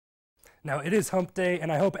Now, it is hump day,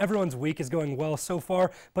 and I hope everyone's week is going well so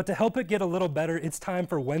far, but to help it get a little better, it's time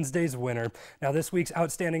for Wednesday's winner. Now, this week's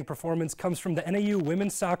outstanding performance comes from the NAU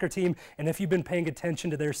women's soccer team, and if you've been paying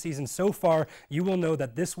attention to their season so far, you will know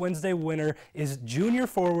that this Wednesday winner is junior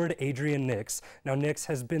forward Adrian Nixt. Now, Nixt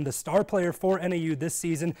has been the star player for NAU this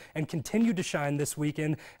season and continued to shine this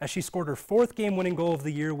weekend as she scored her 4th game-winning goal of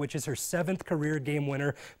the year, which is her 7th career game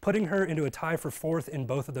winner, putting her into a tie for 4th in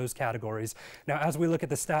both of those categories. Now, as we look at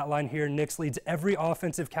the stat line here, Nixt leads every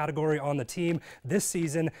offensive category on the team this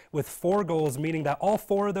season with 4 goals, meaning that all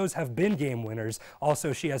 4 of those have been game winners.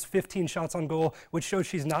 Also, she has 15 shots on goal, which shows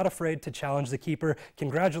she's not afraid to challenge the keeper.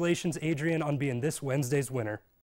 Congratulations, Adrian, on being this Wednesday's winner.